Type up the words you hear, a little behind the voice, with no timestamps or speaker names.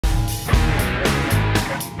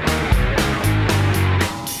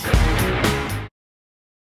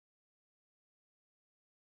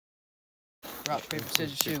Rock, paper,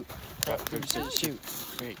 scissors, shoot. Rock, paper, scissors, shoot.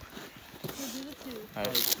 Great.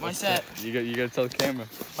 Alright, my set. You gotta tell the camera.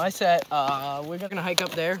 My set, we're gonna hike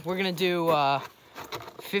up there. We're gonna do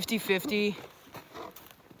 50-50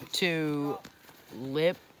 to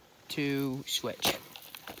lip to switch.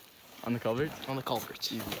 On the culverts? On the culverts.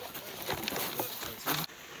 Easy.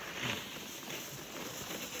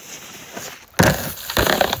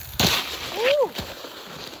 Woo!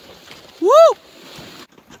 Woo!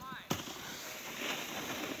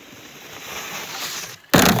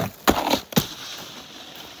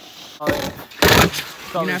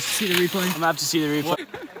 You're gonna have to see the replay. I'm gonna have to see the replay.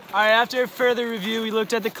 All right, after further review, we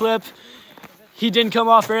looked at the clip. He didn't come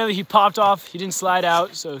off early, he popped off, he didn't slide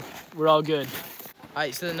out, so we're all good. All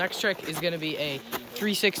right, so the next trick is gonna be a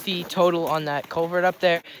 360 total on that culvert up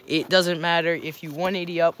there. It doesn't matter if you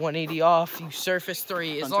 180 up, 180 off, you surface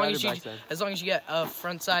 3, as long as you get a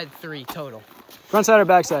front side 3 total. Front side or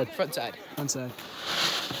back side? Front side. Front side.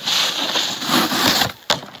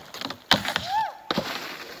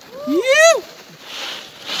 You!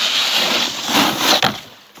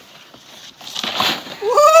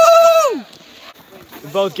 Woo!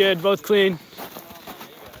 Both good, both clean.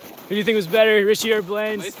 Who do you think was better, Richie or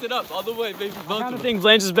Blaine's? Laced it up all the way, baby. I kind of think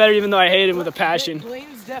Blaine's was better, even though I hate him with a passion.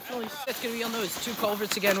 Blaine's definitely. It's gonna be on those 2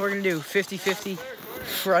 culverts again. We're gonna do 50-50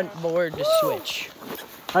 front board to switch.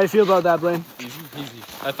 How do you feel about that, Blaine? Easy, easy.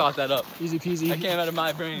 I thought that up. Easy peasy. That came out of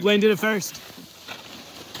my brain. Blaine did it first.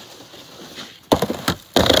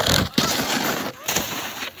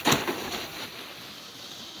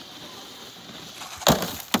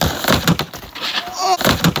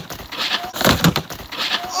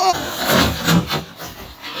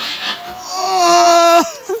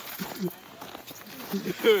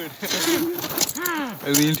 Dude.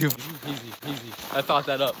 I leaned too easy. I thought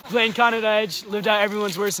that up. Blaine caught an edge, lived out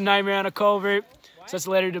everyone's worst nightmare on a culvert. So that's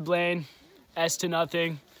a letter to Blaine. S to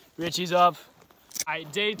nothing. Richie's up. All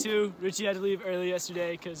right, day 2. Richie had to leave early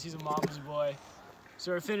yesterday because he's a mama's boy.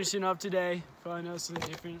 So we're finishing up today. Probably know something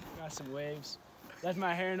different. Got some waves. Left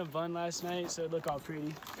my hair in a bun last night, so it looked all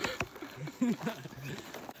pretty. All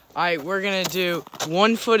right, we're gonna do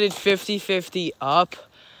 1-footed 50-50 up.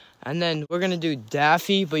 And then we're gonna do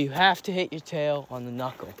Daffy, but you have to hit your tail on the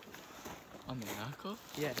knuckle. On the knuckle?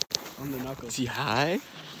 Yeah. On the knuckles. Is he high?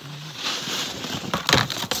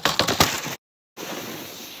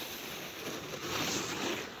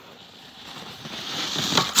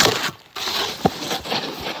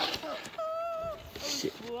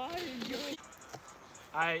 Shit.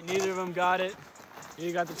 Alright, neither of them got it.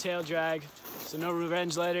 Neither got the tail drag. So no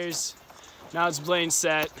revenge letters. Now it's Blaine's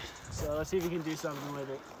set. So let's see if we can do something with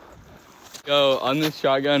it. Go on this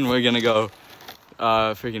shotgun, we're gonna go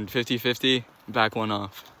freaking 50-50, back one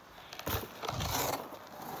off.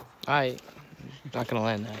 Alright, not gonna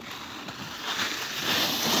land that.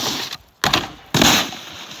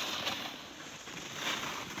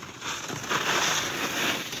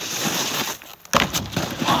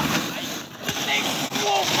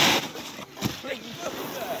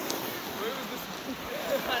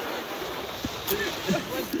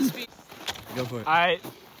 Go for it. Alright,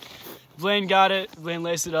 Blaine got it. Blaine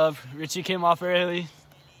laced it up. Richie came off early.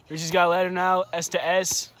 Richie's got a letter now, S to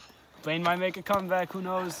S. Blaine might make a comeback, who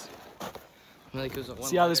knows?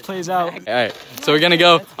 See how this plays out. Alright, so we're gonna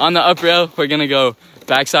go on the up rail, we're gonna go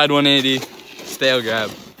backside 180, stale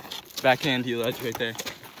grab. Backhand heel edge right there.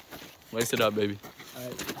 Lace it up, baby.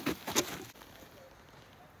 Alright.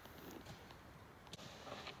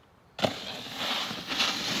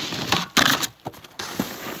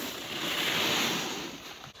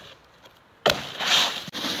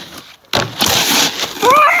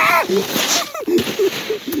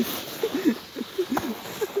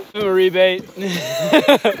 A rebate. You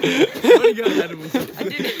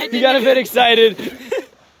got a bit excited.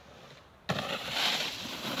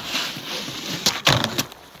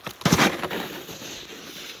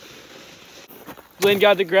 Blaine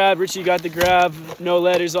got the grab, Richie got the grab, no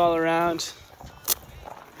letters all around.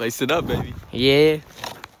 Lace it up, baby. Yeah.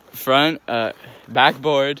 Front,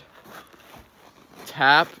 backboard,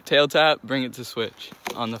 tap, tail tap, bring it to switch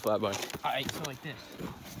on the flat bar. Alright, so like this.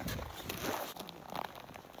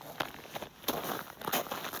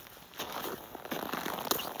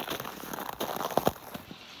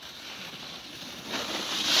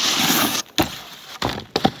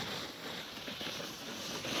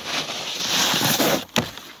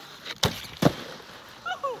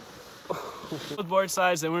 Both board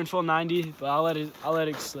sides, they weren't full 90, but I'll let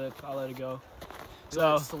it slip. I'll let it go.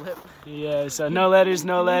 So Slip. yeah, so no letters,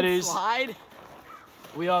 no letters. Slide.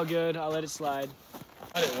 We all good. I'll let it slide.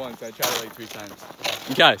 I tried it once, I tried it like 3 times.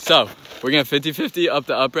 Okay, so we're gonna 50-50 up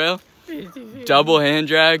the up rail. Just double hand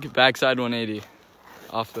drag, backside 180.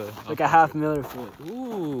 Off the... Like a half Miller foot.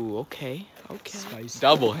 Ooh, okay. Spicy.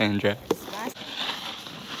 Double hand drag.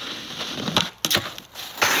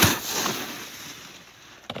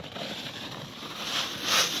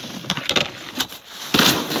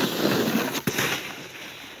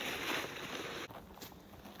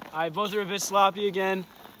 Both are a bit sloppy again,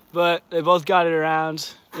 but they both got it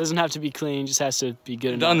around. Doesn't have to be clean, just has to be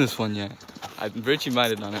good enough. Done this one yet. Richie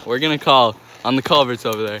might have done it. We're gonna call on the culverts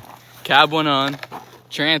over there. Cab one on,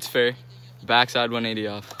 transfer, backside 180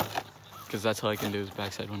 off. Because that's all I can do is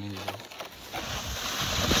backside 180 off.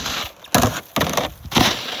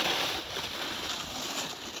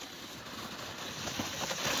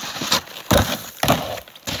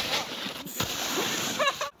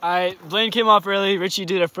 Blaine came off early. Richie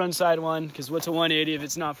did a front side one, because what's a 180 if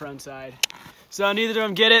it's not front side? So neither of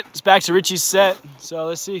them get it. It's back to Richie's set. So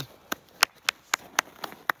let's see.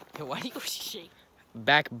 Why do you shake?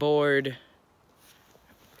 Backboard.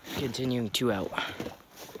 Continuing 2 out.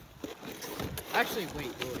 Actually,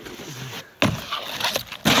 wait.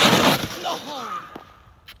 No.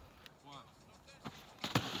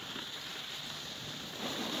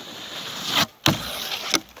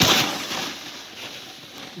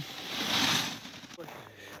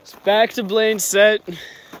 It's back to Blaine's set.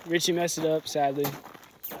 Richie messed it up, sadly.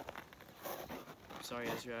 Sorry,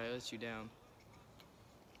 Ezra, I let you down.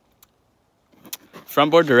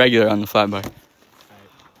 Front board to regular on the flat bar. Right.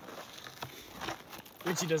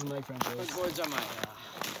 Richie doesn't like front boards. Front boards are my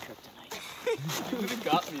kryptonite. You would have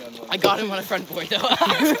got me on one. I got him on a front board, though.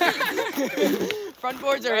 Front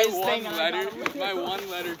boards are his thing. My one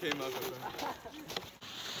letter came up with that.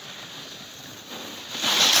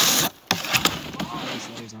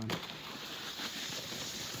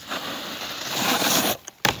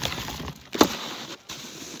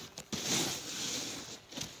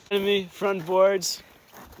 Enemy front boards,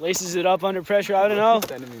 laces it up under pressure. I don't know.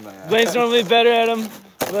 Blaine's normally better at them,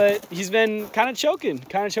 but he's been kind of choking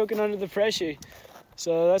under the pressure.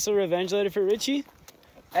 So that's a revenge letter for Richie.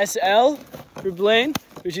 SL for Blaine.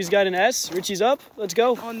 Richie's got an S. Richie's up. Let's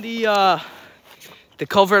go. On the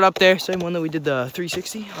culvert up there, same one that we did the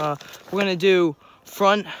 360. We're gonna do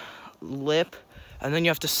front lip, and then you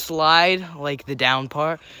have to slide like the down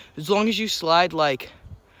part. As long as you slide like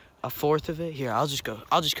a fourth of it. Here, I'll just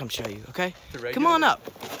come show you, okay? Come on up.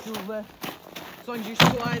 To the left. As long as you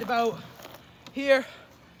slide about here,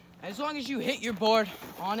 as long as you hit your board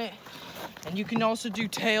on it, and you can also do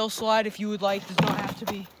tail slide if you would like. Does not have to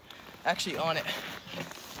be actually on it.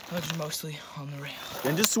 Those are mostly on the rail.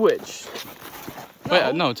 Then just switch.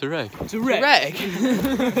 Wait, no, it's a reg. It's a reg.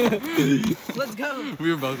 Let's go.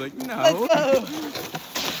 We were both like, no. Let's go.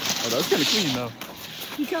 Oh, that was kind of clean, though.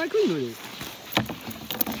 You kind of clean with it.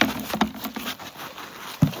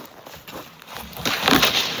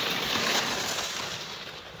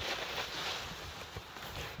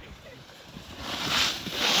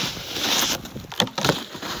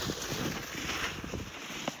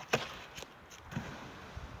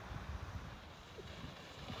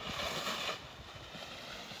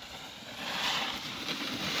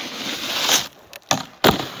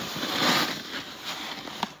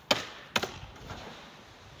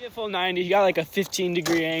 Full 90. He got like a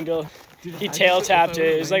 15-degree angle. He tail tapped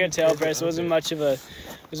it. It was like a tail press. It wasn't much of a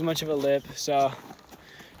lip. So I'm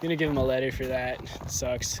gonna give him a letter for that. It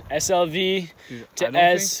sucks. SLV to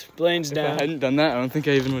S. Blaine's down. If I hadn't done that, I don't think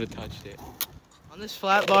I even would have touched it. On this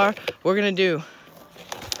flat bar, we're gonna do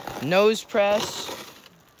nose press,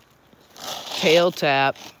 tail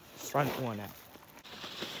tap, front 1 out.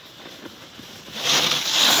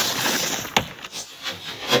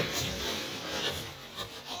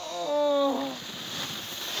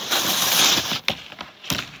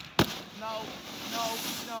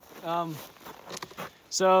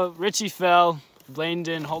 So Richie fell. Blaine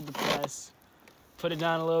didn't hold the press. Put it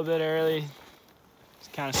down a little bit early.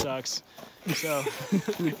 It kind of sucks. So,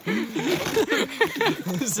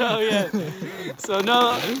 yeah. So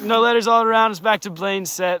no letters all around. It's back to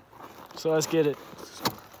Blaine's set. So let's get it.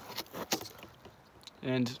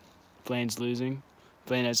 And Blaine's losing.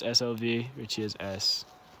 Blaine has SLV. Richie has S.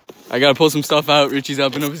 I gotta pull some stuff out. Richie's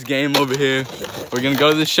upping up his game over here. We're gonna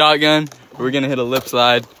go to the shotgun. We're gonna hit a lip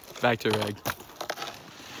slide. Back to reg.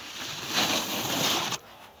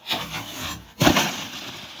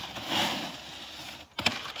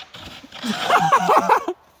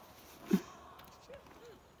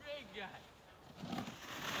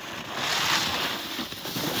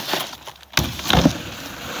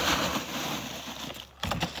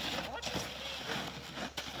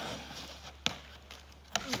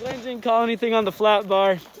 Blaine didn't call anything on the flat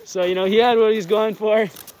bar, so he had what he's going for.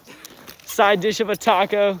 side dish of a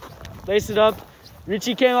taco. Lace it up.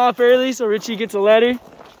 Richie came off early, so Richie gets a letter.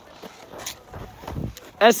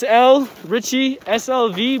 SL, Richie,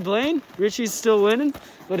 SLV, Blaine. Richie's still winning,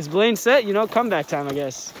 but it's Blaine set. You know, comeback time, I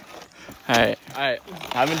guess. All right. I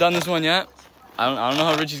haven't done this one yet. I don't know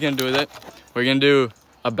how Richie's gonna do with it. We're gonna do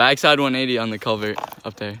a backside 180 on the culvert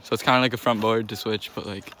up there. So it's kind of like a front board to switch, but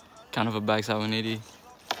like kind of a backside 180.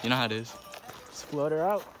 You know how it is. Let's float her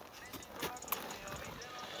out.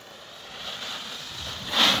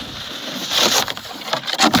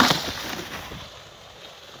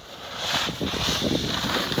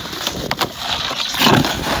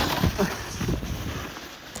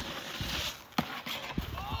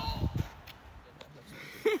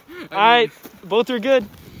 All right, both are good.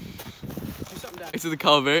 Next to the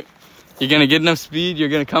culvert, you're gonna get enough speed. You're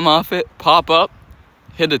gonna come off it, pop up,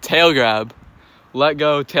 hit a tail grab, let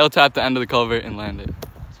go, tail tap the end of the culvert, and land it.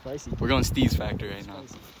 Spicy. We're going Steve's factor right now.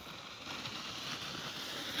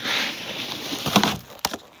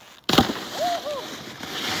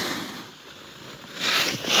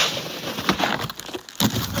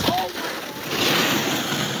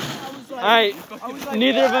 All right,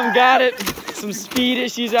 neither of them got it. Some speed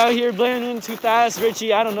issues out here. Blaine went too fast.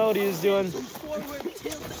 Richie, I don't know what he was doing.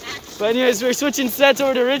 But anyways, we're switching sets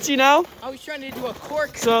over to Richie now. I was trying to do a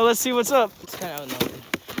cork. So let's see what's up. It's kind of outnumbered.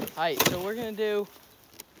 All right, so we're going to do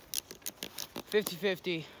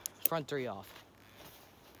 50-50, front three off.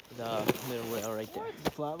 The middle rail right there.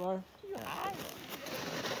 The flat bar? Yeah.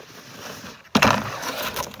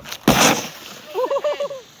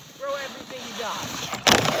 Throw everything you got.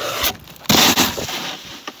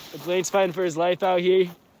 Blaine's fighting for his life out here.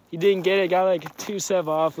 He didn't get it. Got like 2-7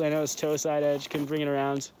 off. Landed on his toe side edge. Couldn't bring it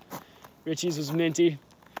around. Richie's was minty.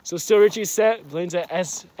 So still Richie's set. Blaine's at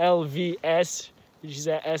sLVsh. Richie's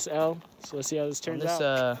at SL. So let's see how this turns out.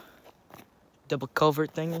 On this double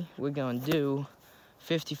culvert thingy, we're going to do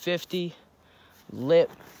 50-50,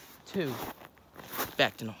 lip 2.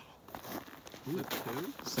 Back to normal. Lip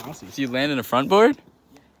 2? Saucy. So you land in a front board?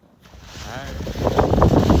 All right.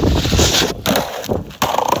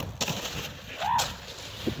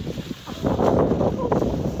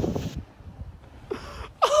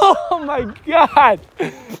 Oh my God!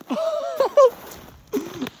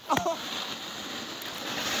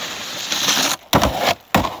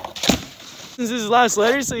 This is his last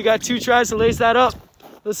letter, so you got 2 tries to lace that up.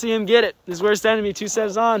 Let's see him get it. His worst enemy, 2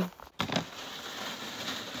 sets on.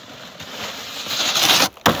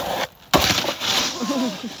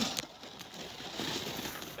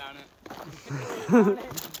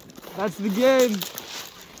 That's the game.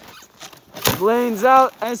 Blaine's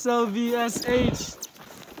out, sLVsh.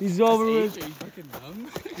 He's over with. Are you fucking dumb?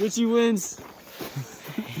 Richie wins.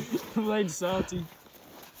 Blaine's salty.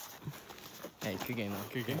 Hey, good game, though.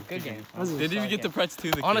 Good game. Good game. Didn't even get the pretz to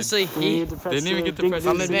the kid. Honestly, he, Didn't even get the press.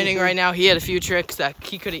 I'm admitting right now, he had a few tricks that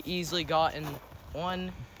he could have easily gotten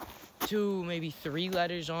 1, 2, maybe 3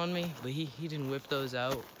 letters on me, but he didn't whip those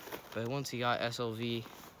out. But once he got SLV,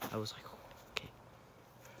 I was like, okay,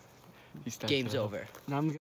 He stepped game's up. over. Now I'm